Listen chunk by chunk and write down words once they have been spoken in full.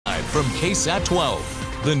From KSAT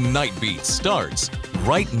 12, the Nightbeat starts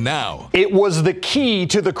right now. It was the key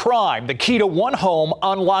to the crime. The key to one home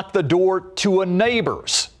unlocked the door to a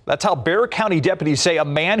neighbor's. That's how Bexar County deputies say a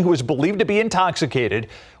man who is believed to be intoxicated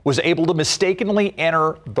was able to mistakenly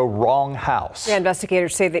enter the wrong house. Yeah,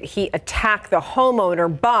 investigators say that he attacked the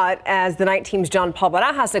homeowner, but as the Night Team's John Paul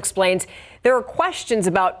Barajas explains, there are questions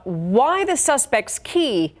about why the suspect's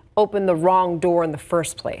key opened the wrong door in the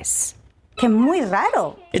first place.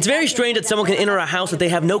 It's very strange that someone can enter a house that they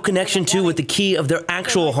have no connection to with the key of their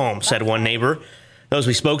actual home, said one neighbor. Those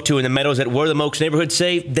we spoke to in the Meadows at Where the Mokes neighborhood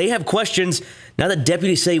say they have questions now that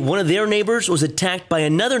deputies say one of their neighbors was attacked by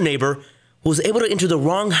another neighbor who was able to enter the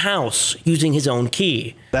wrong house using his own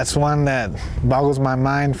key. That's one that boggles my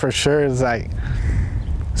mind for sure. Is like,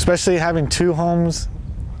 especially having two homes,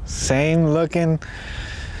 same looking.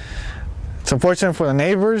 It's unfortunate for the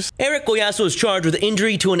neighbors. Eric Goyaso is charged with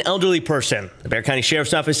injury to an elderly person. The Bexar County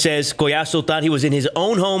Sheriff's Office says Goyaso thought he was in his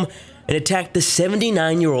own home and attacked the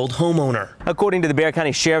 79-year-old homeowner. According to the Bexar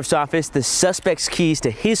County Sheriff's Office, the suspect's keys to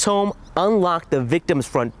his home unlocked the victim's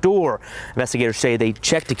front door. Investigators say they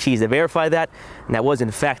checked the keys to verify that, and that was in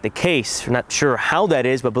fact the case. We're not sure how that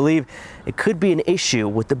is, but believe it could be an issue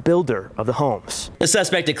with the builder of the homes. The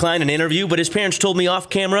suspect declined an interview, but his parents told me off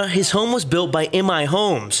camera his home was built by MI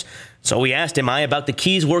Homes. So we asked MI about the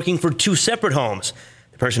keys working for two separate homes.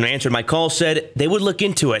 The person who answered my call said they would look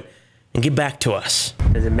into it and get back to us.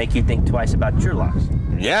 Does it make you think twice about your locks?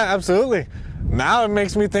 Yeah, absolutely. Now it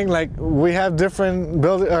makes me think like we have different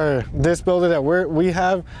builder, or this builder that we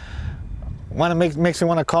have, makes me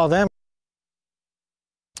want to call them.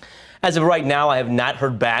 As of right now, I have not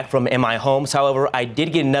heard back from MI Homes. However, I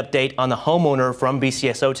did get an update on the homeowner from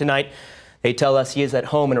BCSO tonight. They tell us he is at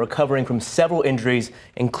home and recovering from several injuries,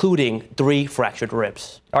 including 3 fractured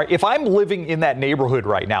ribs. All right, if I'm living in that neighborhood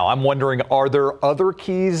right now, I'm wondering, are there other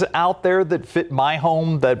keys out there that fit my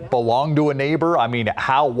home that belong to a neighbor? I mean,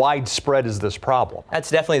 how widespread is this problem? That's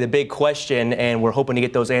definitely the big question, and we're hoping to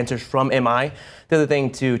get those answers from MI. The other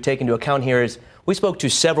thing to take into account here is we spoke to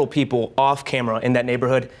several people off camera in that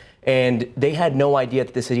neighborhood, and they had no idea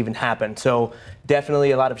that this had even happened. So definitely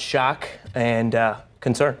a lot of shock and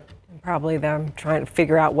concern. Probably them trying to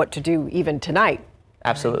figure out what to do even tonight.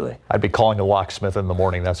 Absolutely. I'd be calling a locksmith in the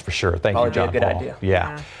morning, that's for sure. Thank you, John Good Paul. idea.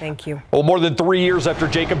 Yeah. Thank you. Well, more than 3 years after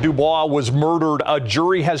Jacob Dubois was murdered, a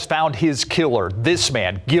jury has found his killer, this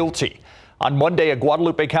man, guilty. On Monday, a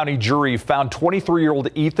Guadalupe County jury found 23-year-old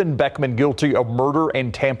Ethan Beckman guilty of murder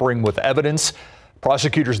and tampering with evidence.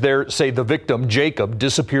 Prosecutors there say the victim, Jacob,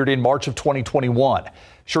 disappeared in March of 2021.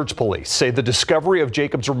 Schertz police say the discovery of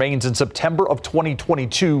Jacob's remains in September of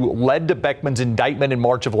 2022 led to Beckman's indictment in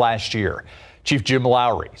March of last year. Chief Jim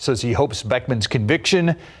Lowry says he hopes Beckman's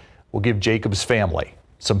conviction will give Jacob's family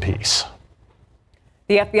some peace.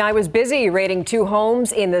 The FBI was busy raiding 2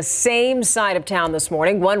 homes in the same side of town this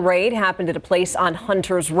morning. One raid happened at a place on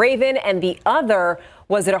Hunter's Raven, and the other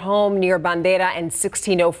was at a home near Bandera and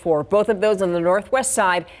 1604. Both of those on the northwest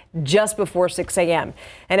side just before 6 a.m.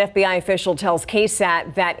 An FBI official tells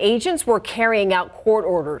KSAT that agents were carrying out court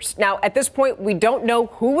orders. Now, at this point, we don't know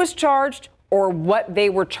who was charged or what they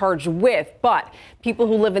were charged with, but people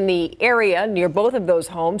who live in the area near both of those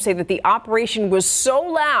homes say that the operation was so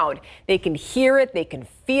loud they can hear it, they can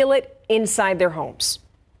feel it inside their homes.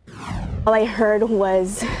 All I heard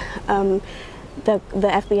was the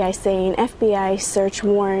FBI saying, FBI search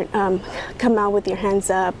warrant, come out with your hands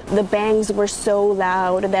up. The bangs were so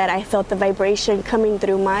loud that I felt the vibration coming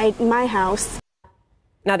through my house.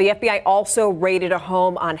 Now, the FBI also raided a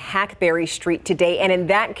home on Hackberry Street today, and in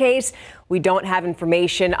that case, we don't have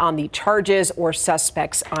information on the charges or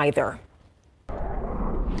suspects either.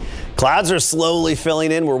 Clouds are slowly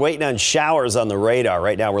filling in. We're waiting on showers on the radar.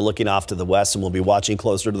 Right now, we're looking off to the west, and we'll be watching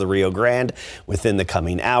closer to the Rio Grande within the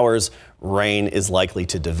coming hours. Rain is likely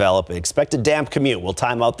to develop. Expect a damp commute. We'll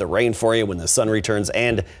time out the rain for you when the sun returns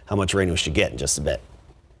and how much rain we should get in just a bit.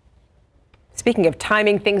 Speaking of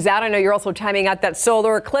timing things out, I know you're also timing out that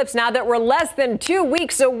solar eclipse. Now that we're less than 2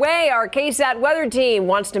 weeks away, our KSAT weather team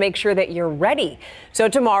wants to make sure that you're ready. So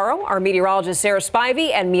tomorrow, our meteorologist Sarah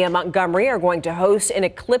Spivey and Mia Montgomery are going to host an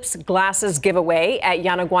eclipse glasses giveaway at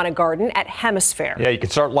Yanaguana Garden at Hemisphere. Yeah, you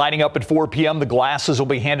can start lining up at 4 p.m. The glasses will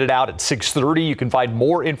be handed out at 6:30. You can find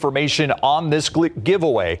more information on this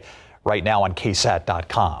giveaway right now on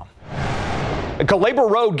KSAT.com. Calabria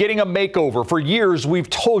Road getting a makeover. For years, we've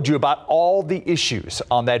told you about all the issues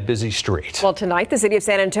on that busy street. Well, tonight, the city of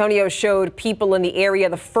San Antonio showed people in the area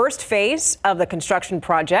the first phase of the construction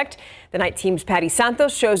project. The Night Team's Patty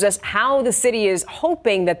Santos shows us how the city is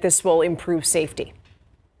hoping that this will improve safety.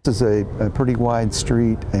 This is a pretty wide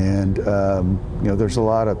street, and there's a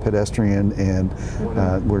lot of pedestrian, and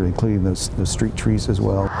we're including the street trees as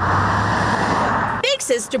well.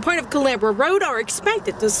 Fixes to part of Culebra Road are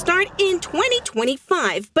expected to start in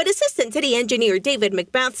 2025, but Assistant City Engineer David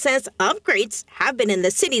Macbeth says upgrades have been in the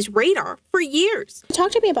city's radar for years. Talk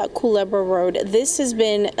to me about Culebra Road. This has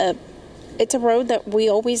been it's a road that we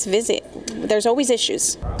always visit. There's always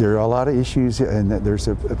issues. There are a lot of issues, and there's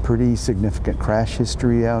a pretty significant crash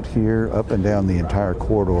history out here up and down the entire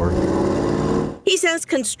corridor. He says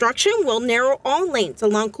construction will narrow all lanes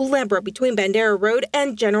along Culebra between Bandera Road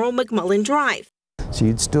and General McMullen Drive. So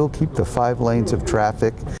you'd still keep the 5 lanes of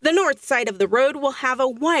traffic. The north side of the road will have a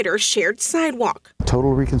wider shared sidewalk.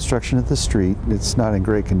 Total reconstruction of the street. It's not in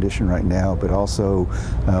great condition right now, but also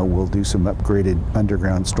we'll do some upgraded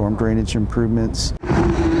underground storm drainage improvements.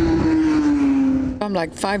 I'm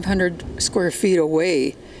like 500 square feet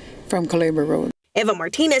away from Culebra Road. Eva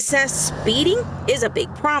Martinez says speeding is a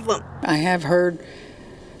big problem. I have heard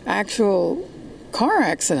actual car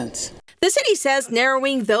accidents. The city says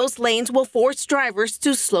narrowing those lanes will force drivers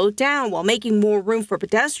to slow down while making more room for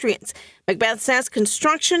pedestrians. Macbeth says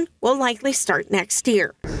construction will likely start next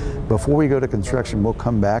year. Before we go to construction, we'll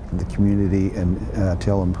come back to the community and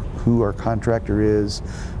tell them who our contractor is,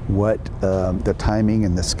 what the timing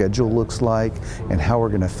and the schedule looks like, and how we're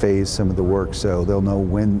going to phase some of the work so they'll know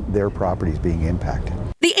when their property is being impacted.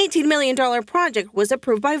 The $18 million project was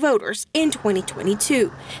approved by voters in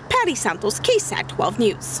 2022. Patty Santos, KSAT 12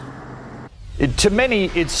 News. To many,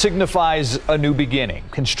 it signifies a new beginning.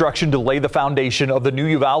 Construction to lay the foundation of the new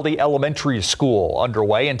Uvalde Elementary School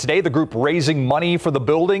underway, and today the group raising money for the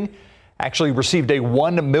building actually received a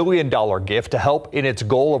 $1 million gift to help in its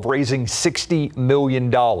goal of raising $60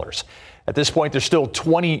 million. At this point, there's still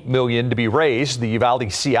 $20 million to be raised. The Uvalde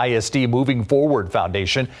CISD Moving Forward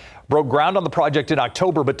Foundation broke ground on the project in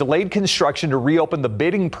October, but delayed construction to reopen the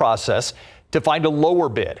bidding process to find a lower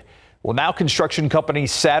bid. Well, now construction company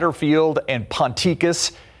Satterfield and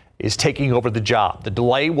Ponticus is taking over the job. The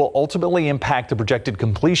delay will ultimately impact the projected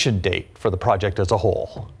completion date for the project as a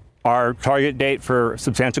whole. Our target date for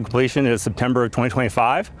substantial completion is September of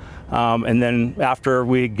 2025. And then after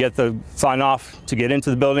we get the sign off to get into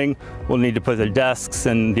the building, we'll need to put the desks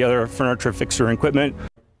and the other furniture, fixture, and equipment.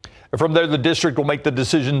 From there, the district will make the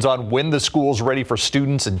decisions on when the school is ready for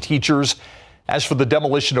students and teachers. As for the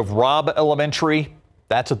demolition of Robb Elementary,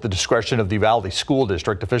 that's at the discretion of the Uvalde School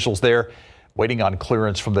District. Officials there waiting on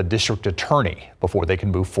clearance from the district attorney before they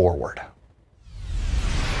can move forward.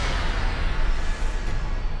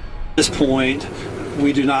 At this point,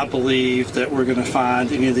 we do not believe that we're going to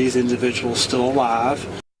find any of these individuals still alive.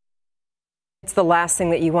 It's the last thing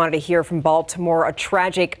that you wanted to hear from Baltimore. A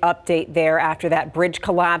tragic update there after that bridge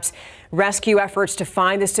collapse. Rescue efforts to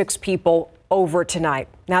find the 6 people over tonight.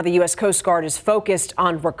 Now the U.S. Coast Guard is focused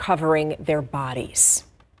on recovering their bodies.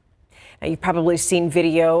 Now, you've probably seen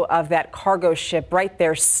video of that cargo ship right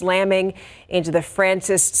there slamming into the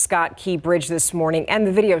Francis Scott Key Bridge this morning, and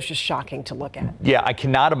the video is just shocking to look at. Yeah, I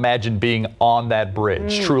cannot imagine being on that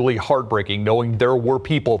bridge. Truly heartbreaking knowing there were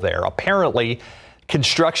people there. Apparently,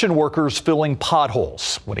 construction workers filling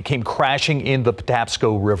potholes when it came crashing in the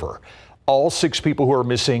Patapsco River. All 6 people who are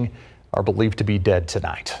missing are believed to be dead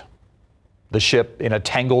tonight. The ship in a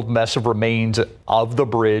tangled mess of remains of the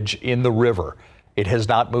bridge in the river. It has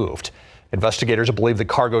not moved. Investigators believe the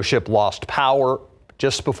cargo ship lost power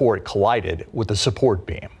just before it collided with the support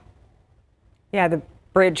beam. Yeah, the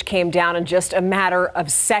bridge came down in just a matter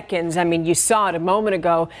of seconds. I mean, you saw it a moment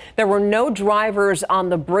ago. There were no drivers on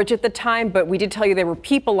the bridge at the time, but we did tell you there were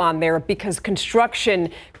people on there because construction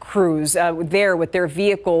crews there with their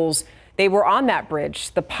vehicles, they were on that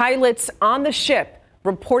bridge. The pilots on the ship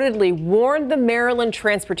reportedly warned the Maryland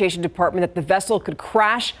Transportation Department that the vessel could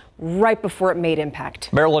crash right before it made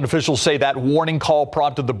impact. Maryland officials say that warning call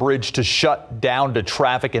prompted the bridge to shut down to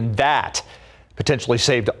traffic, and that potentially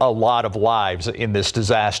saved a lot of lives in this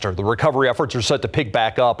disaster. The recovery efforts are set to pick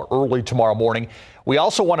back up early tomorrow morning. We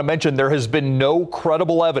also want to mention there has been no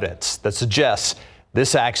credible evidence that suggests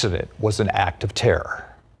this accident was an act of terror.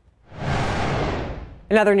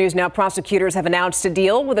 In other news now, prosecutors have announced a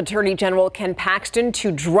deal with Attorney General Ken Paxton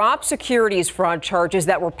to drop securities fraud charges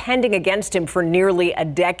that were pending against him for nearly a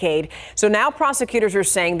decade. So now prosecutors are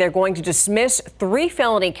saying they're going to dismiss 3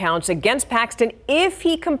 felony counts against Paxton if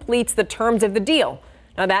he completes the terms of the deal.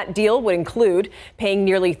 Now, that deal would include paying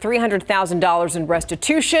nearly $300,000 in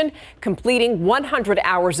restitution, completing 100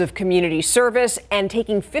 hours of community service, and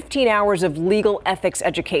taking 15 hours of legal ethics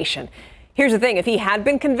education. Here's the thing. If he had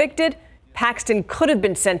been convicted, Paxton could have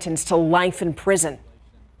been sentenced to life in prison.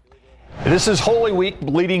 This is Holy Week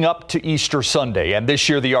leading up to Easter Sunday, and this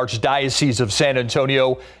year the Archdiocese of San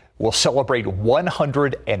Antonio will celebrate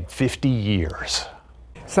 150 years.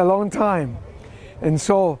 It's a long time, and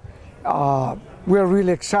so we're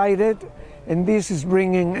really excited, and this is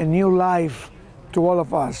bringing a new life to all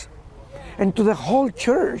of us and to the whole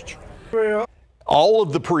church. All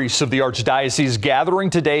of the priests of the Archdiocese gathering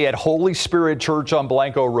today at Holy Spirit Church on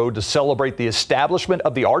Blanco Road to celebrate the establishment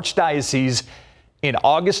of the Archdiocese in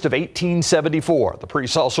August of 1874. The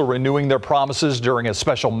priests also renewing their promises during a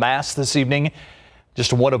special mass this evening.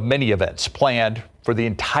 Just one of many events planned for the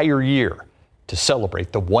entire year to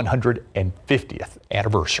celebrate the 150th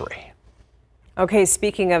anniversary. Okay,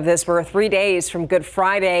 speaking of this, we're 3 days from Good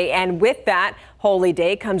Friday, and with that holy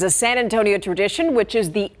day comes a San Antonio tradition, which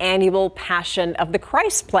is the annual Passion of the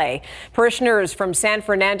Christ play. Parishioners from San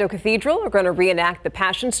Fernando Cathedral are going to reenact the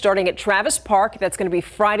Passion starting at Travis Park. That's going to be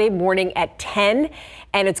Friday morning at 10,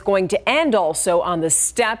 and it's going to end also on the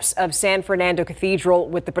steps of San Fernando Cathedral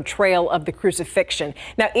with the portrayal of the crucifixion.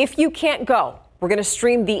 Now, if you can't go, we're going to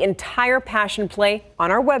stream the entire Passion play on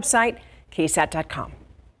our website, KSAT.com.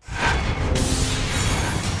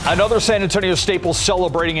 Another San Antonio staple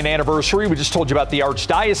celebrating an anniversary. We just told you about the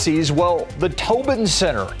Archdiocese. Well, the Tobin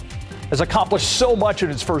Center has accomplished so much in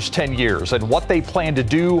its first 10 years and what they plan to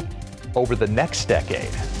do over the next decade.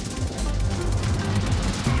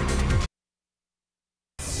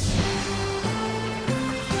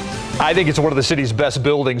 I think it's one of the city's best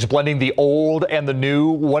buildings, blending the old and the new.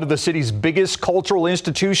 One of the city's biggest cultural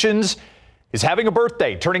institutions is having a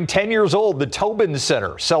birthday, turning 10 years old. The Tobin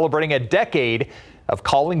Center celebrating a decade of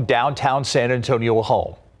calling downtown San Antonio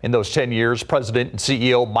home. In those 10 years, President and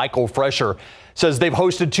CEO Michael Fresher says they've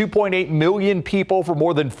hosted 2.8 million people for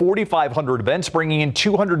more than 4,500 events, bringing in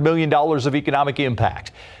 $200 million of economic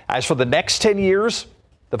impact. As for the next 10 years,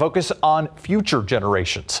 the focus on future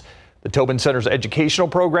generations. The Tobin Center's educational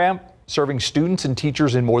program serving students and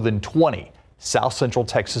teachers in more than 20 South Central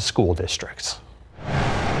Texas school districts.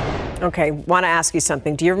 Okay, want to ask you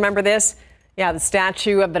something. Do you remember this? Yeah, the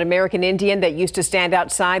statue of an American Indian that used to stand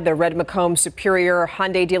outside the Red Macomb Superior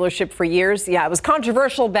Hyundai dealership for years. Yeah, it was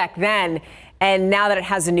controversial back then, and now that it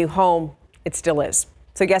has a new home, it still is.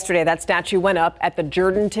 So yesterday, that statue went up at the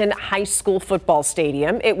Jourdanton High School football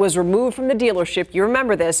stadium. It was removed from the dealership, you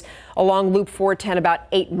remember this, along Loop 410 about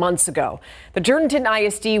 8 months ago. The Jourdanton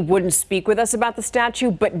ISD wouldn't speak with us about the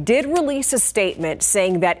statue, but did release a statement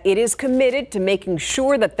saying that it is committed to making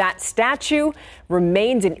sure that that statue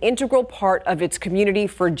remains an integral part of its community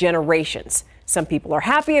for generations. Some people are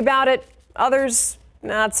happy about it, others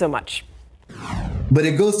not so much. But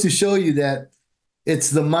it goes to show you that it's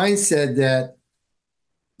the mindset that,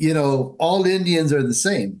 you know, all Indians are the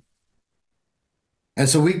same. And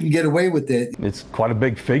so we can get away with it. It's quite a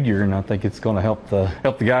big figure, and I think it's going to help the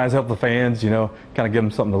guys, help the fans, you know, kind of give them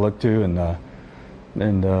something to look to.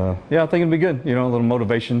 And yeah, I think it'll be good, you know, a little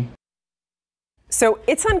motivation. So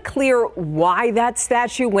it's unclear why that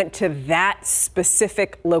statue went to that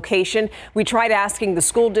specific location. We tried asking the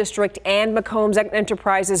school district and Macomb's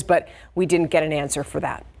Enterprises, but we didn't get an answer for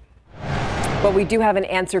that. But we do have an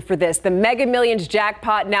answer for this. The Mega Millions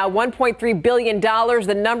jackpot now $1.3 billion.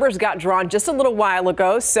 The numbers got drawn just a little while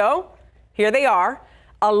ago. So here they are.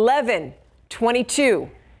 11,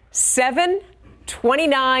 22, 7,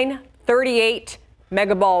 29, 38.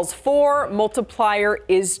 Mega Balls 4. Multiplier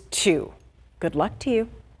is 2. Good luck to you.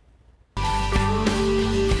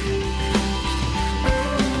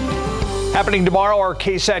 Happening tomorrow, our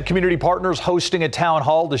KSAT community partners hosting a town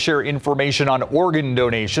hall to share information on organ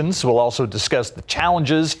donations. We'll also discuss the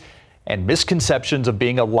challenges and misconceptions of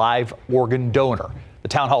being a live organ donor. The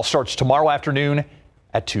town hall starts tomorrow afternoon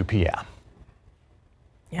at 2 p.m.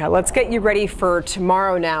 Yeah, let's get you ready for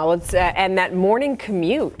tomorrow now. Let's and that morning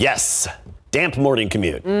commute. Yes. Damp morning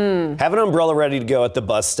commute. Have an umbrella ready to go at the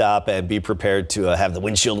bus stop and be prepared to have the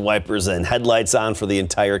windshield wipers and headlights on for the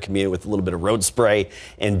entire commute with a little bit of road spray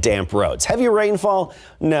and damp roads. Heavy rainfall?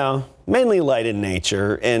 No. Mainly light in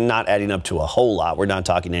nature and not adding up to a whole lot. We're not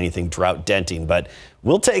talking anything drought denting, but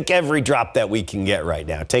we'll take every drop that we can get right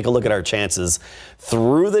now. Take a look at our chances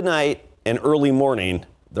through the night and early morning.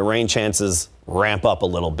 The rain chances ramp up a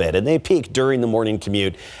little bit, and they peak during the morning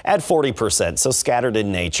commute at 40%, so scattered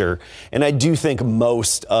in nature. And I do think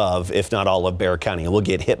most of, if not all of Bexar County will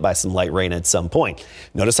get hit by some light rain at some point.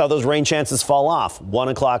 Notice how those rain chances fall off. 1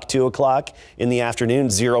 o'clock, 2 o'clock in the afternoon,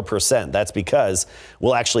 0%. That's because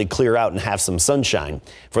we'll actually clear out and have some sunshine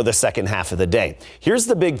for the second half of the day. Here's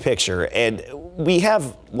the big picture, and we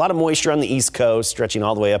have a lot of moisture on the East Coast, stretching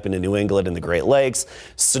all the way up into New England and the Great Lakes.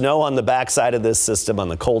 Snow on the backside of this system on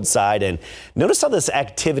the cold side, and notice how this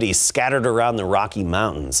activity scattered around the Rocky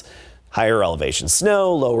Mountains. Higher elevation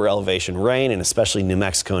snow, lower elevation rain, and especially New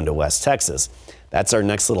Mexico into West Texas. That's our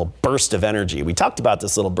next little burst of energy. We talked about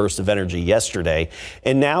this little burst of energy yesterday,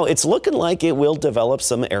 and now it's looking like it will develop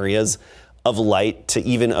some areas of light to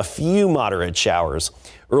even a few moderate showers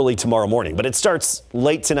early tomorrow morning. But it starts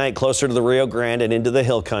late tonight, closer to the Rio Grande and into the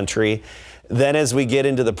hill country. Then as we get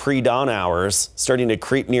into the pre-dawn hours, starting to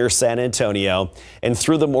creep near San Antonio, and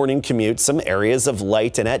through the morning commute, some areas of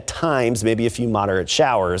light and at times maybe a few moderate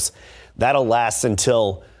showers. That'll last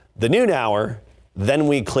until the noon hour. Then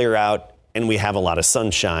we clear out and we have a lot of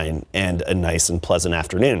sunshine and a nice and pleasant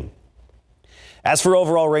afternoon. As for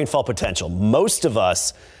overall rainfall potential, most of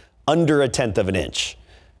us under 1/10 of an inch.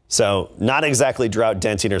 So not exactly drought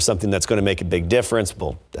denting or something that's going to make a big difference.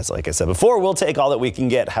 Well, that's like I said before, we'll take all that we can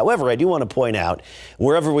get. However, I do want to point out,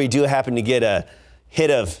 wherever we do happen to get a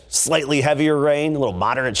hit of slightly heavier rain, a little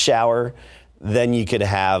moderate shower, then you could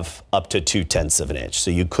have up to 2/10 of an inch.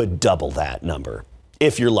 So you could double that number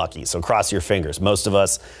if you're lucky. So cross your fingers. Most of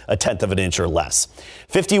us 1/10 of an inch or less.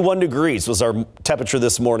 51 degrees was our temperature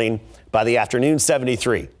this morning. By the afternoon,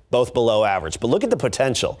 73, both below average. But look at the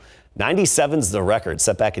potential. 97's the record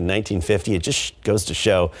set back in 1950. It just goes to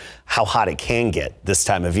show how hot it can get this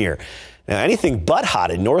time of year. Now, anything but hot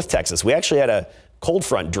in North Texas. We actually had a cold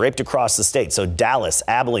front draped across the state. So Dallas,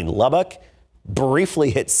 Abilene, Lubbock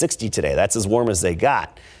briefly hit 60 today. That's as warm as they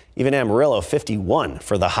got. Even Amarillo, 51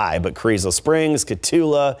 for the high. But Carrizo Springs,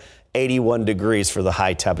 Cotulla, 81 degrees for the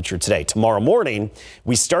high temperature today. Tomorrow morning,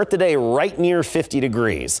 we start the day right near 50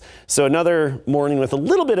 degrees. So another morning with a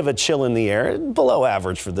little bit of a chill in the air, below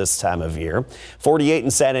average for this time of year. 48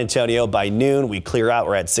 in San Antonio. By noon, we clear out.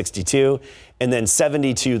 We're at 62. And then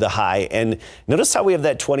 72 the high. And notice how we have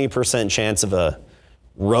that 20% chance of a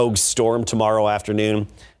rogue storm tomorrow afternoon.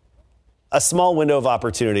 A small window of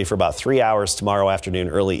opportunity for about 3 hours tomorrow afternoon,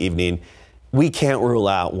 early evening. We can't rule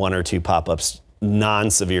out one or two pop-ups,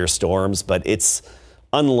 non-severe storms, but it's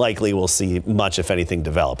unlikely we'll see much, if anything,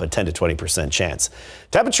 develop, a 10 to 20% chance.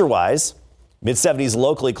 Temperature-wise, mid-70s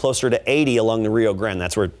locally, closer to 80 along the Rio Grande.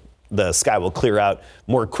 That's where the sky will clear out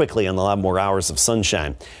more quickly and they'll have more hours of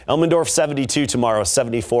sunshine. Elmendorf, 72 tomorrow,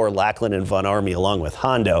 74 Lackland and Von Army along with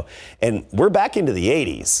Hondo. And we're back into the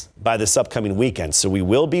 80s by this upcoming weekend, so we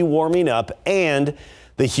will be warming up and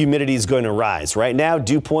the humidity is going to rise. Right now,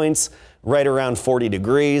 dew points right around 40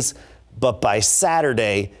 degrees. But by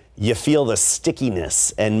Saturday, you feel the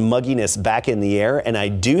stickiness and mugginess back in the air. And I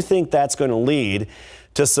do think that's going to lead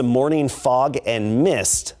to some morning fog and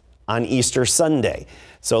mist on Easter Sunday.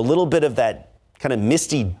 So a little bit of that kind of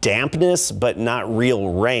misty dampness, but not real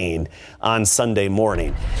rain on Sunday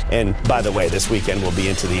morning. And by the way, this weekend we'll be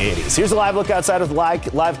into the 80s. Here's a live look outside with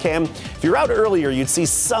live cam. If you're out earlier, you'd see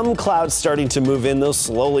some clouds starting to move in. They'll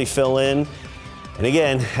slowly fill in. And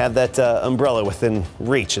again, have that umbrella within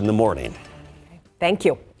reach in the morning. Thank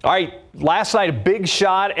you. All right, last night a big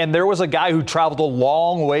shot, and there was a guy who traveled a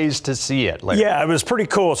long ways to see it. Larry. Yeah, it was pretty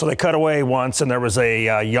cool. So they cut away once, and there was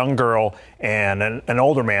a young girl and an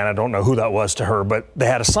older man. I don't know who that was to her, but they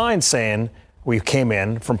had a sign saying, "We came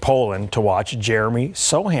in from Poland to watch Jeremy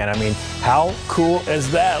Sohan." I mean, how cool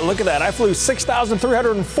is that? Look at that. I flew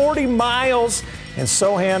 6,340 miles, and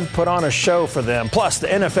Sohan put on a show for them. Plus, the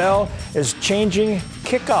NFL is changing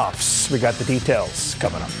kickoffs. We got the details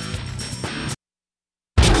coming up.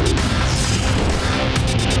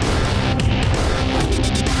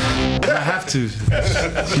 I have to.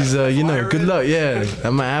 She's, good luck. Yeah, I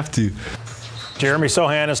might have to. Jeremy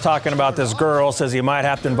Sohan is talking about this girl, says he might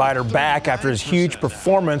have to invite her back after his huge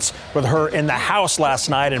performance with her in the house last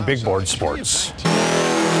night in big board sports.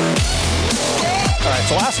 All right,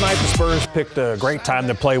 so last night the Spurs picked a great time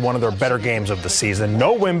to play one of their better games of the season.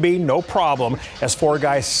 No Wemby, no problem, as four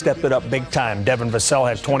guys stepped it up big time. Devin Vassell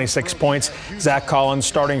had 26 points. Zach Collins,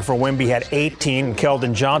 starting for Wemby, had 18. And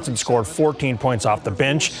Keldon Johnson scored 14 points off the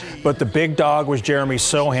bench. But the big dog was Jeremy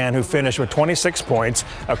Sohan, who finished with 26 points,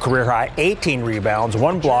 a career-high 18 rebounds,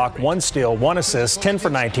 1 block, 1 steal, 1 assist, 10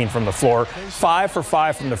 for 19 from the floor, 5 for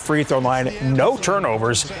 5 from the free throw line, no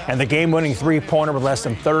turnovers, and the game-winning three-pointer with less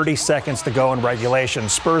than 30 seconds to go in regulation.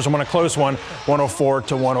 Spurs won a close one,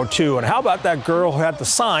 104-102. And how about that girl who had the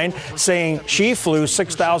sign saying she flew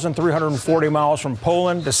 6,340 miles from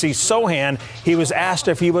Poland to see Sohan? He was asked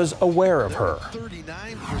if he was aware of her.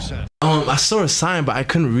 I saw a sign, but I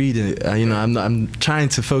couldn't read it. I'm trying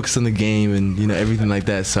to focus on the game and everything like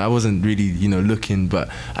that. So I wasn't really looking, but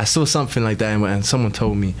I saw something like that, and someone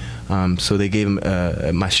told me. So they gave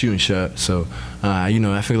him my shooting shirt. So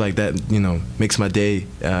I feel like that makes my day.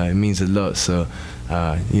 It means a lot. So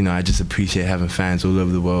I just appreciate having fans all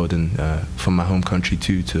over the world and from my home country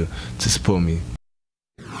too to support me.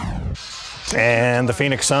 And the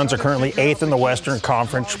Phoenix Suns are currently 8th in the Western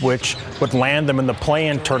Conference, which would land them in the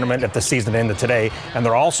play-in tournament if the season ended today. And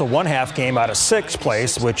they're also 1/2 game out of 6th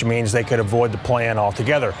place, which means they could avoid the play-in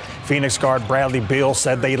altogether. Phoenix guard Bradley Beal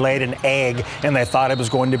said they laid an egg and they thought it was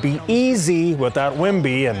going to be easy without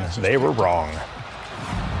Wemby, and they were wrong.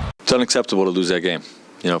 It's unacceptable to lose that game,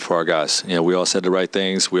 for our guys. We all said the right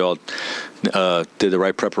things. We all did the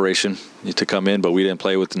right preparation to come in, but we didn't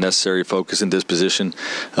play with the necessary focus and disposition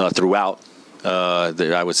throughout.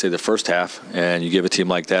 I would say the first half, and you give a team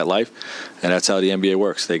like that life, and that's how the NBA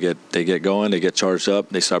works. They get going, they get charged up,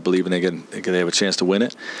 they start believing they have a chance to win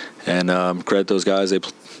it, and credit those guys. They,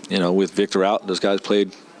 with Victor out, those guys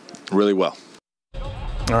played really well.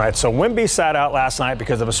 All right, so Wemby sat out last night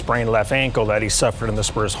because of a sprained left ankle that he suffered in the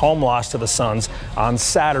Spurs' home loss to the Suns on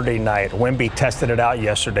Saturday night. Wemby tested it out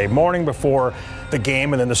yesterday morning before the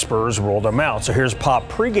game, and then the Spurs ruled him out. So here's Pop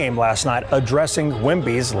pregame last night addressing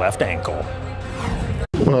Wemby's left ankle.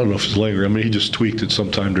 Well, I don't know if it's lingering. He just tweaked it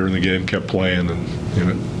sometime during the game, kept playing, and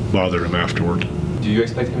it bothered him afterward. Do you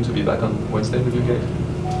expect him to be back on Wednesday with you guys?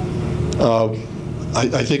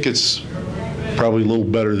 I think it's probably a little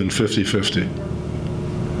better than 50-50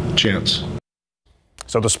 chance.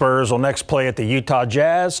 So the Spurs will next play at the Utah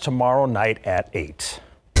Jazz tomorrow night at 8.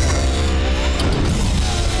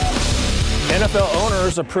 NFL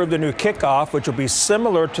owners approved a new kickoff, which will be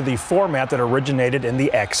similar to the format that originated in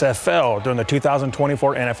the XFL. During the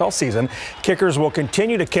 2024 NFL season, kickers will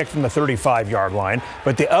continue to kick from the 35-yard line,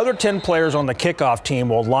 but the other 10 players on the kickoff team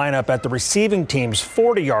will line up at the receiving team's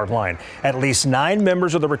 40-yard line. At least 9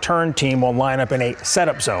 members of the return team will line up in a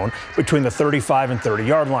setup zone between the 35 and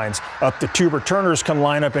 30-yard lines. Up to 2 returners can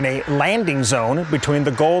line up in a landing zone between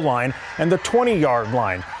the goal line and the 20-yard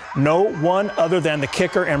line. No one other than the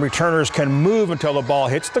kicker and returners can move until the ball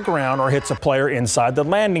hits the ground or hits a player inside the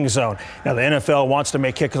landing zone. Now, the NFL wants to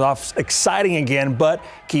make kickoffs exciting again, but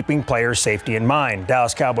keeping player safety in mind.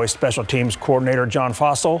 Dallas Cowboys special teams coordinator John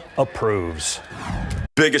Fossil approves.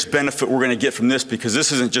 Biggest benefit we're going to get from this, because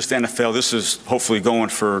this isn't just NFL, this is hopefully going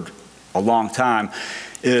for a long time,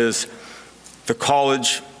 is the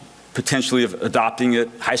college potentially of adopting it,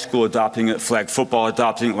 high school adopting it, flag football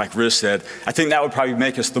adopting it, like Riz said. I think that would probably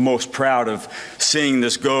make us the most proud of seeing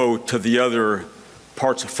this go to the other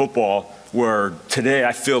parts of football, where today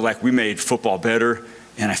I feel like we made football better,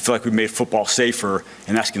 and I feel like we made football safer,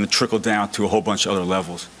 and that's going to trickle down to a whole bunch of other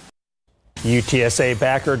levels. UTSA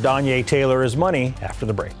backer Danye Taylor is money after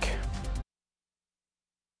the break.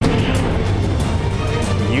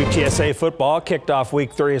 UTSA football kicked off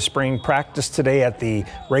week 3 of spring practice today at the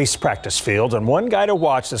race practice field, and one guy to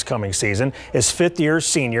watch this coming season is 5th-year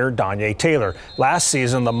senior Danye Taylor. Last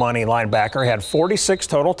season, the money linebacker had 46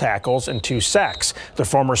 total tackles and 2 sacks. The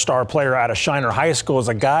former star player out of Shiner High School is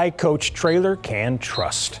a guy Coach Traylor can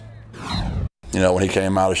trust. When he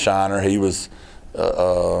came out of Shiner, he was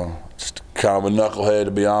just kind of a knucklehead,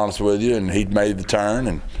 to be honest with you, and he'd made the turn,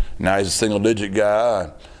 and now he's a single-digit guy.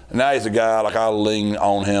 And now he's a guy like I lean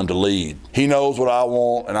on him to lead. He knows what I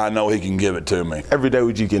want, and I know he can give it to me. Every day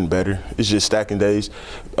we keep getting better. It's just stacking days,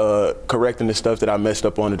 correcting the stuff that I messed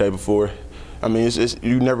up on the day before. I mean,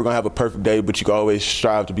 you're never going to have a perfect day, but you can always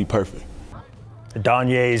strive to be perfect.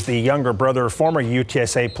 Danye is the younger brother of former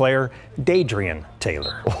UTSA player Dadrian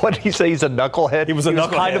Taylor. What did he say? He's a knucklehead? He was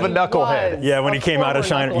kind of a knucklehead. Yeah, when he came out of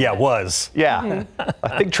Shiner. Yeah, was. Yeah.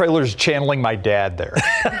 I think Traylor's channeling my dad there.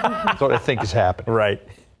 That's what I think is happening. Right.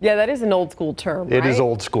 Yeah, that is an old school term, right? It is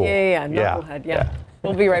old school. Yeah, knucklehead, yeah.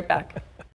 We'll be right back.